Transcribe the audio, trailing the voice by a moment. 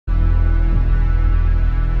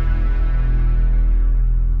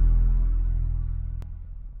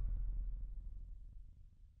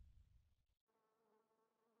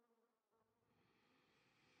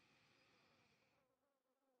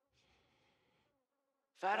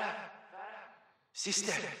Farah!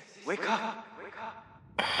 Sister, wake up!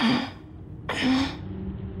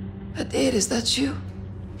 Adair, is that you?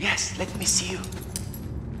 Yes, let me see you.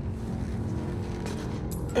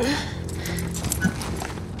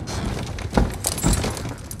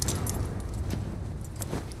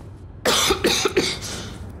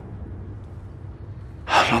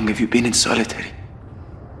 How long have you been in solitary?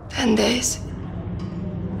 10 days.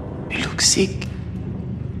 You look sick.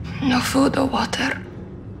 No food or water.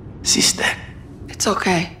 Sister, It's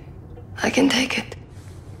okay. I can take it.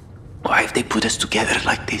 why have they put us together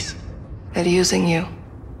like this? They're using you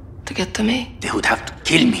to get to me. They would have to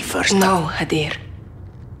kill me first. No, Hadir.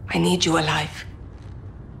 I need you alive.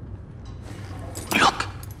 Look.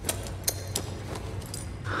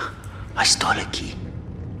 I stole a key.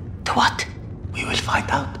 To what? We will find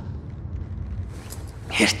out.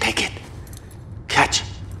 Here, take it. Catch.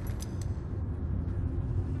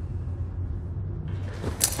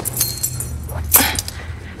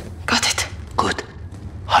 Got it. Good.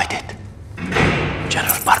 Hide it.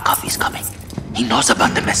 General Barkov is coming. He knows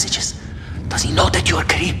about the messages. Does he know that you are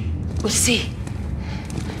Karim? We'll see.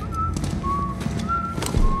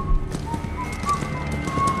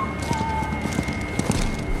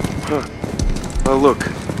 Oh, look.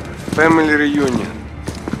 Family reunion.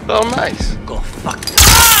 Oh, nice. Go fuck.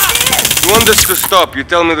 You want us to stop, you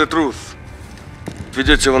tell me the truth.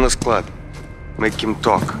 Ведете его на склад. Make him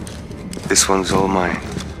talk. This one's all mine.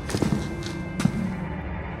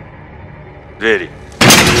 Двери.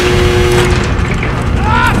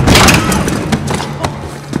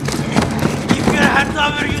 Keep your hands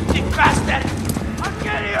over, you thick bastard! I'll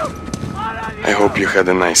kill you! All of you! I hope you had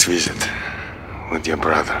a nice visit with your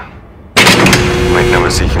brother. Might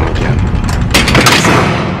never see him again.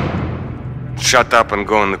 Shut up and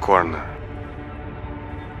go in the corner.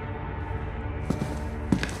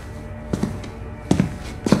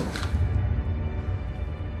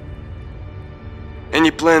 Any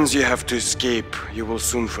plans you have to escape, you will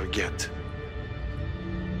soon forget.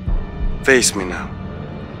 Face me now.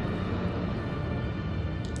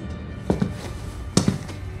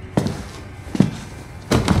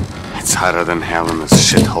 It's hotter than hell in this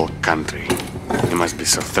shithole country. You must be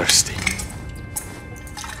so thirsty.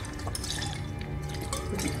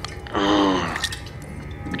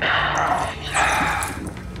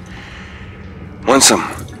 Want some?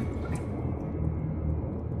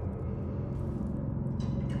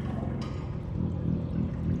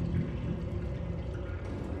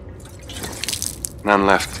 None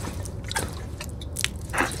left.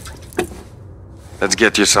 Let's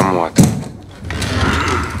get you some water.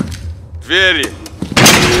 Двери!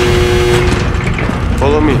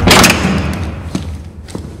 Follow me.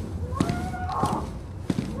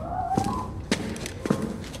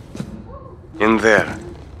 In there.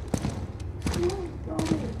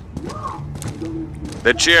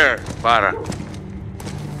 The chair, Farah.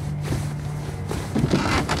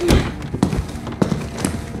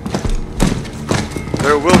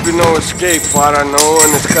 There will be no escape, Farah. No one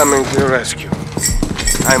is coming to your rescue.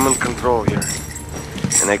 I'm in control here.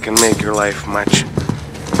 And I can make your life much,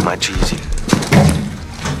 much easier.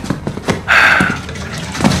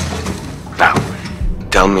 Now,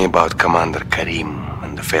 tell me about Commander Karim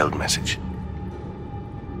and the failed message.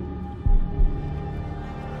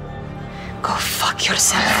 Go fuck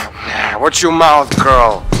yourself. Watch your mouth,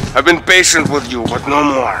 girl. I've been patient with you, but no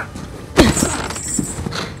more.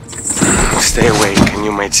 Stay awake and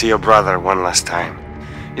you might see your brother one last time.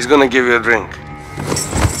 He's gonna give you a drink.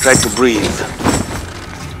 Try to breathe.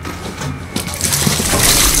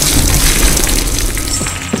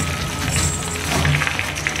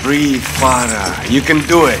 Breathe, Farah. You can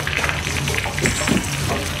do it.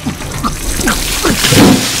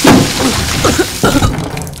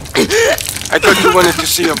 I thought you wanted to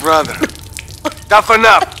see your brother. Toughen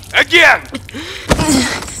up! Again!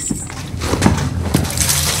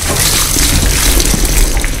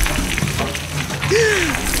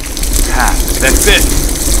 That's it.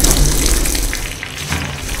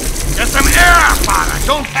 Get some air, Farah.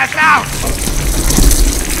 Don't pass out.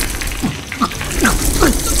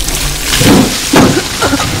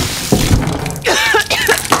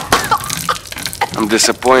 I'm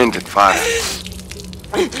disappointed, Farah.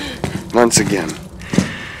 Once again.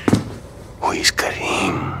 Who is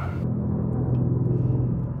Karim?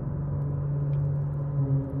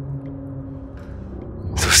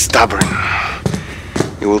 So stubborn.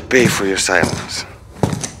 You will pay for your silence.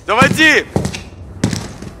 Доводи!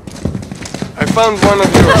 I found one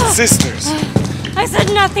of your sisters. I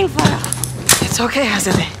said nothing, Farah. It's okay,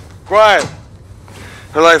 Azadeh. Quiet.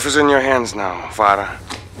 Her life is in your hands now, Farah.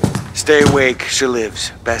 Stay awake, she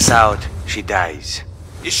lives. Pass out, she dies.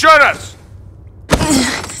 Еще раз!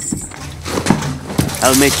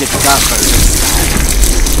 I'll make it tougher.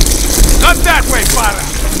 Not that way, Farah!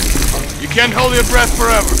 You can't hold your breath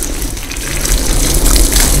forever.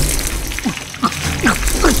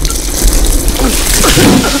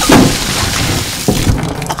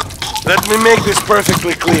 Let me make this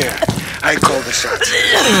perfectly clear. I call the shots.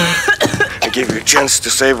 I gave you a chance to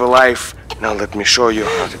save a life. Now let me show you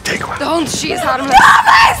how to take one. Don't, she is harmless.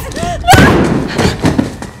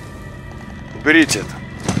 Уберите это.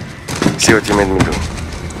 See what you made me do.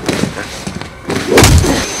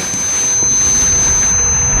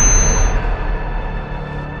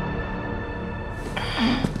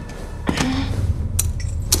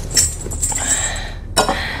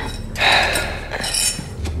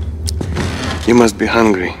 You must be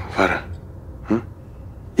hungry, Farah.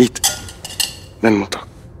 Eat. Then we'll talk.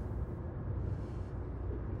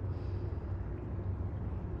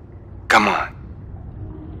 Come on.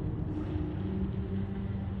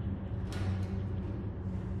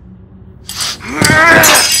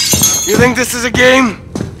 You think this is a game?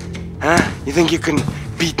 Huh? You think you can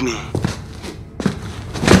beat me?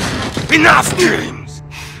 Enough dreams!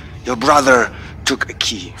 Your brother took a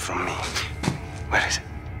key from me. Where is it?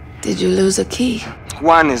 Did you lose a key?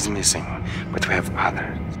 One is missing, but we have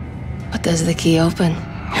others. What does the key open?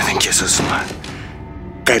 You think you're so smart?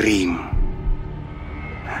 Karim.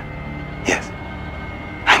 Huh? Yes.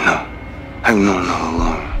 I know. I've known all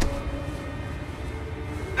along.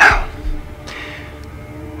 Now,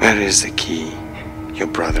 where is the key your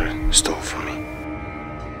brother stole from me?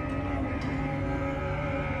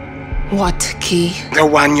 What key? The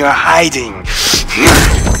one you're hiding.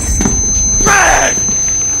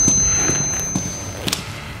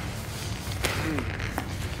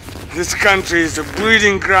 This country is a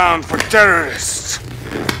breeding ground for terrorists.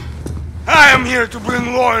 I am here to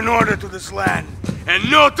bring law and order to this land, and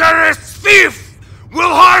no terrorist thief will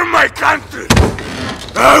harm my country.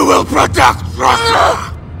 I will protect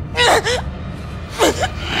Russia.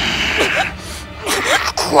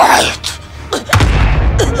 Quiet.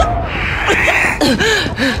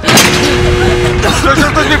 Что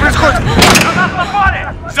с ним происходит?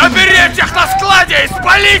 Запереть их на складе и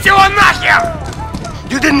спалить его нахер!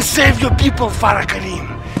 You didn't save your people, Farah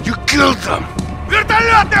Karim. You killed them.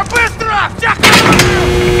 Вертолеты, быстро! Всех!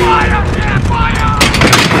 Фire! Fire!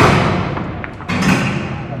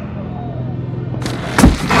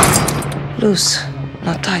 Loose,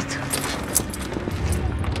 not tight.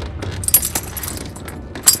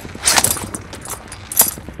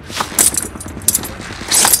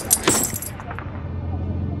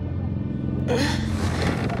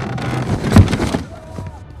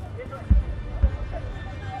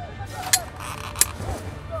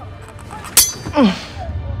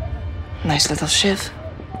 Nice little shiv.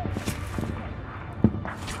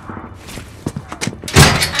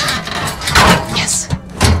 Yes.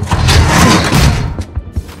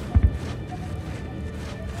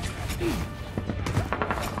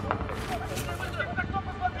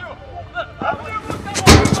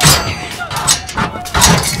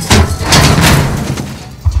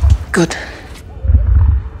 Good.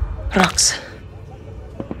 Rocks.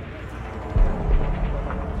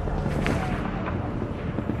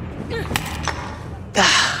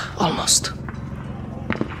 Almost.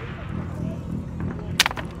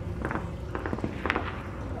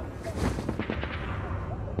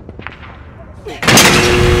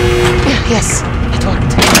 Yes, it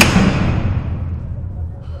worked.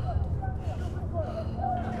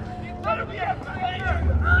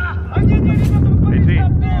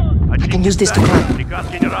 I can use this to climb.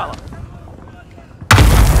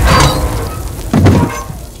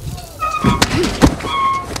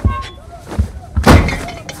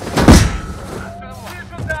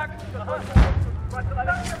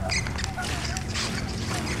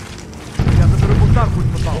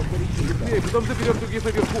 Потом заберем других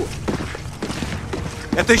наверху.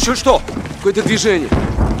 Это еще что? Какое-то движение.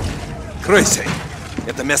 Кройся.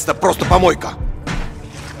 Это место просто помойка.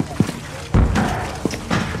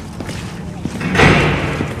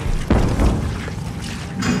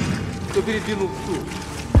 Кто передвинул стул?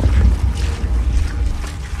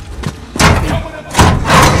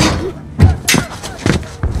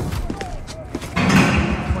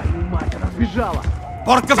 Твою мать, она сбежала.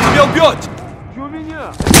 Порка в тебя убьет! Чего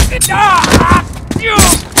меня?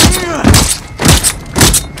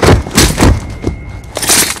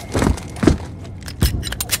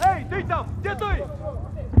 Эй, ты там! Где ты?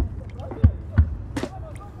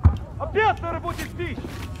 Опять на работе спишь!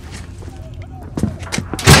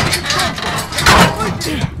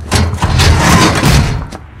 Черт!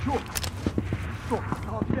 Стоп!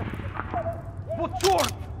 Вот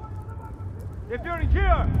short! If you're in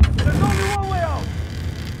here, there's only one way out!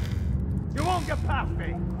 You won't get past me!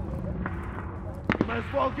 You might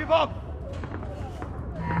as well give up!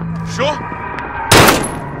 Sure?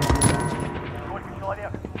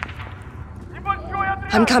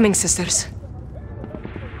 I'm coming, sisters.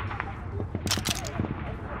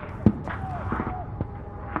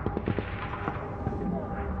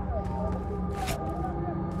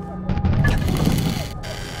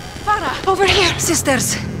 Farah! Over here,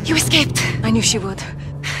 sisters. You escaped. I knew she would.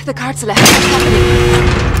 The guards left.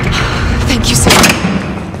 Thank you, sir.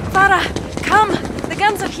 Farah, come! The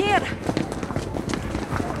guns are here!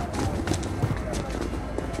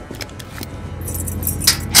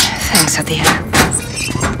 Thanks, Adia.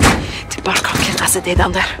 Did Barkov kill Azadeh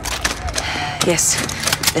down there? Yes,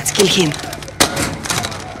 let's kill him.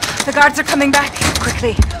 The guards are coming back.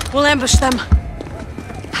 Quickly, we'll ambush them.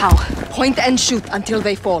 How? Point and shoot until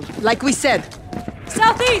they fall, like we said.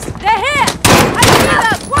 Southeast! They're here! I see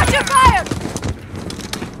them! Watch your fire!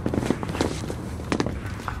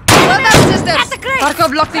 Well done, sisters! At the crate!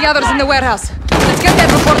 Barkov locked the others in the warehouse. Let's get there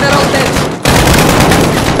before they're all dead.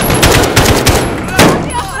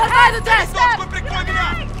 By the desk!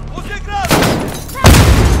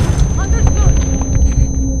 Understood!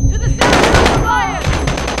 To the center of the fire!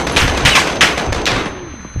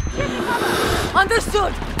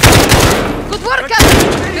 Understood! Good work,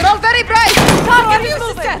 Captain! You're all very brave! Target is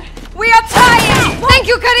moving! We are tired! Thank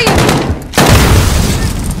you, Karim!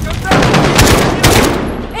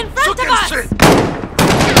 In front of us!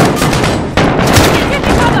 Give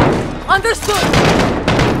me cover! Understood!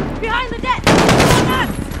 Behind the desk! On us!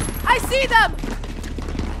 I see them!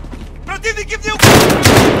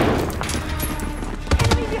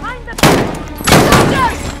 Enemy behind them!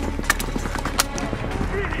 Soldiers!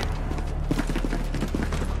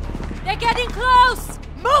 They're getting close!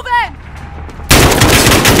 Move in!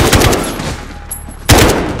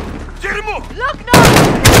 Look north!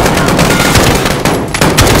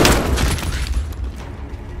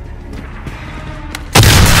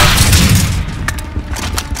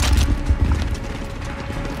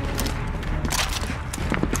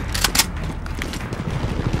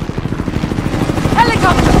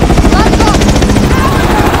 Helicopter!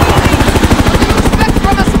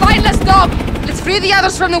 From a spineless dog! Let's free the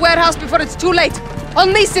others from the warehouse before it's too late.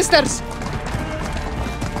 On me, sisters!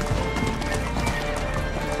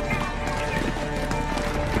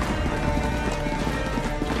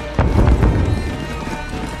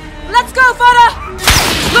 Let's go, Farah!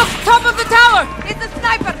 Look, top of the tower! It's a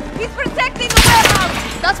sniper! He's protecting the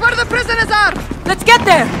warehouse! That's where the prisoners are! Let's get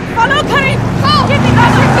there! Follow Karim! Go! Give me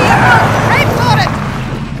that! Aim for it!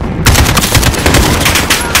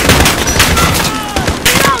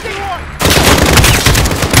 Reloading one!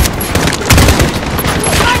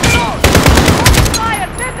 Fire!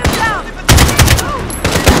 Pin them down!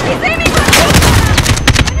 He's aiming for me!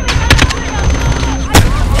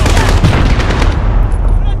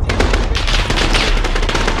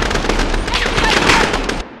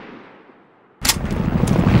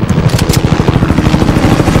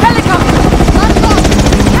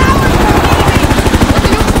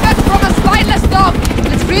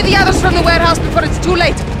 From the warehouse before it's too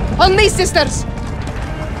late. On me, sisters!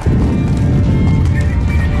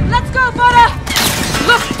 Let's go, Farah!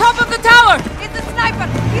 Look, top of the tower! It's a sniper!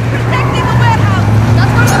 He's protecting the warehouse!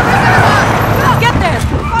 That's where the prisoners are! Let's get there!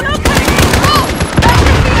 Follow Karim! Go! That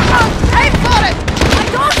should be a boat! Aim for it! I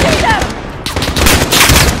don't see them!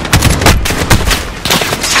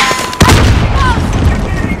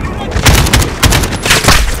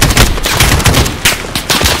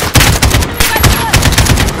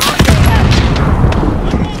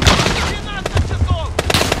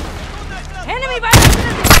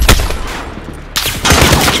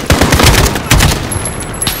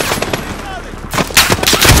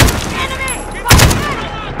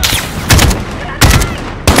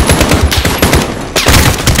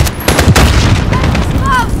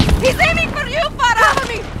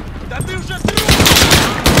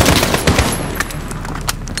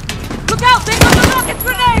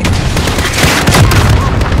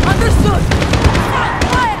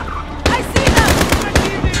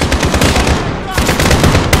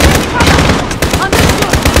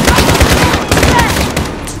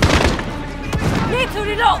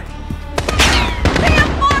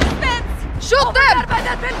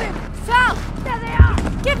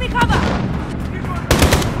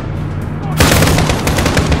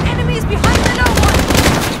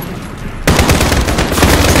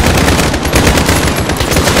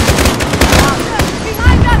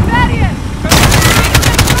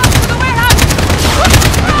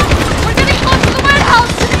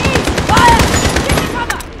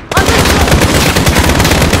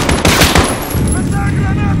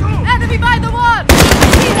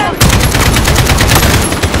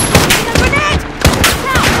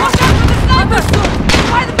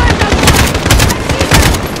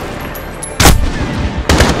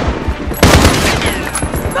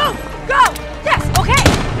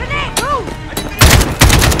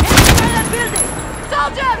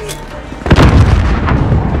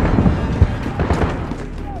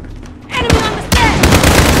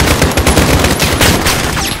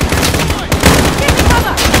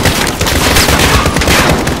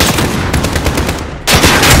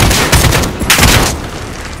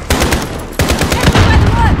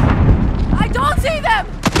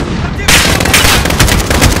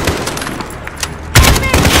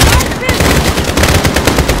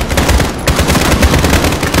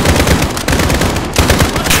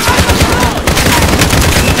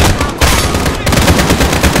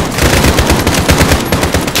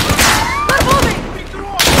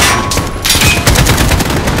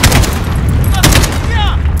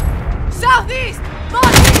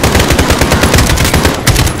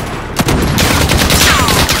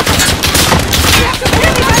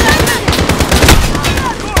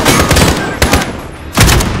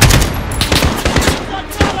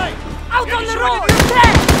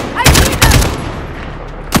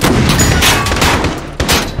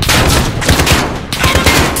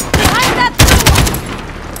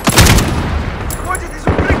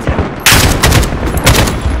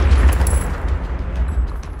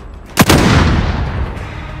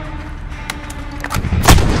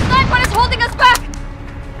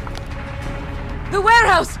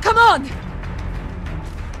 Come on!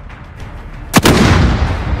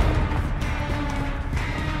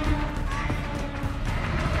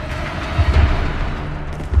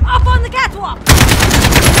 Up on the catwalk!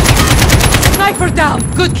 Sniper down!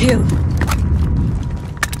 Good kill!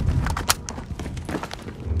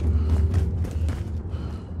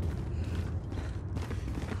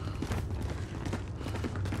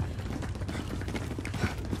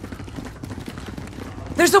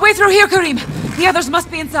 There's a way through here, Karim! The others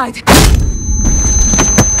must be inside.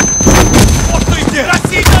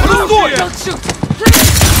 Don't shoot!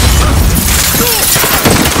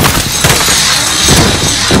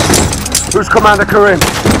 Who's Commander Karim?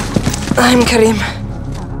 I'm Karim.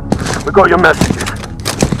 We got your messages.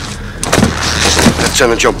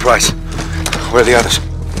 Lieutenant John Price. Where are the others?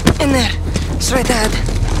 In there. It's right ahead.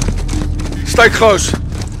 Stay close.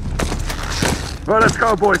 Right, let's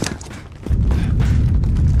go, boys.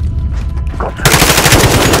 Got to.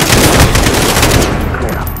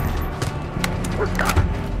 Clear. We're done.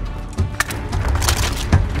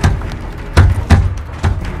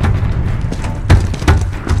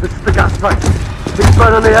 This is the gas tank. Keep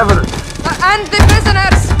burning the evidence. And the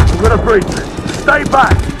prisoners! We're gonna breach it. Stay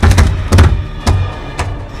back!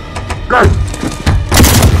 Go!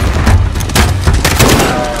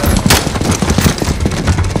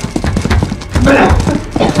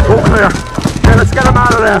 All clear. Okay, let's get them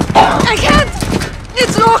out of there. I can't!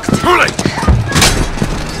 It's locked! Pull it!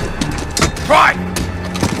 Right!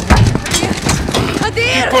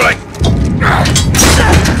 Adir! Pull it!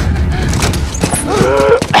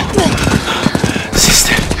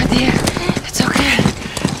 Sister, Adir, it's okay.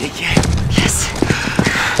 Yes.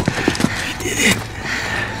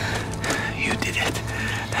 you did it.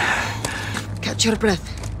 Catch your breath.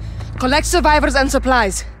 Collect survivors and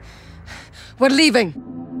supplies. We're leaving.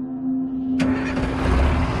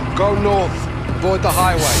 Go north. Avoid the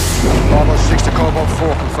highway. 506 to Cobalt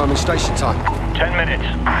 4, confirming station time. 10 minutes.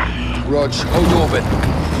 Rog, hold orbit.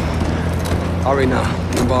 Hurry now.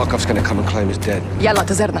 Barkov's gonna come and claim he's dead. Yalla,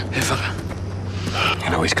 Tazerna. Hey, fella. You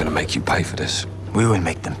know he's gonna make you pay for this. We will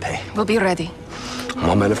make them pay. We'll be ready.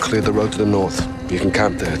 My men have cleared the road to the north. You can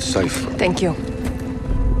camp there, it's safe. Thank you.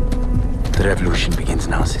 The revolution begins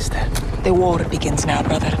now, sister. The war begins now,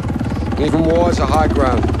 brother. Even war is a high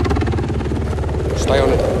ground. Stay on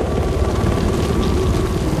it.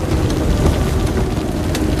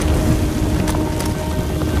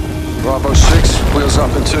 Bravo 6, wheels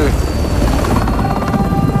up in 2.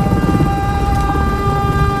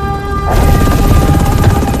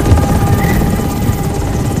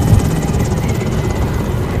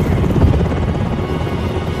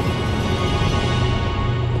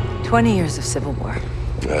 "20 years of civil war.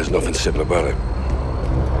 There's nothing civil about it.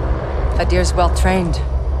 Adir's well trained.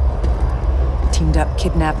 Teamed up,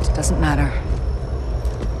 kidnapped, doesn't matter.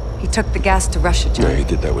 He took the gas to Russia, Yeah, John. he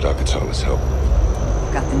did that without Katala's help.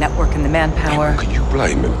 Got the network and the manpower. Can you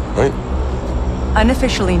blame him, right?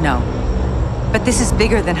 Unofficially, no. But this is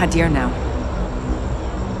bigger than Hadir now.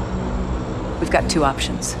 We've got two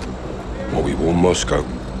options. Well, we warn Moscow.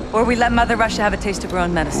 Or we let Mother Russia have a taste of her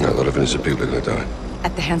own medicine. No, a lot of innocent people are gonna die.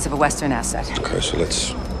 At the hands of a Western asset. Okay, so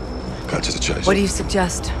let's cut to the chase. What do you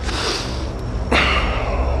suggest?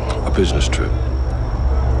 A business trip.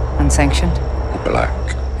 Unsanctioned? Black.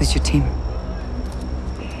 Who's your team?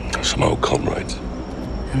 Some old comrades.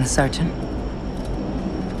 And the sergeant?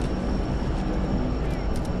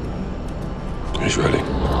 He's ready.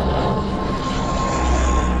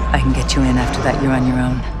 I can get you in. After that, you're on your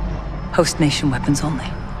own. Host nation weapons only.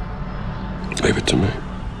 Leave it to me.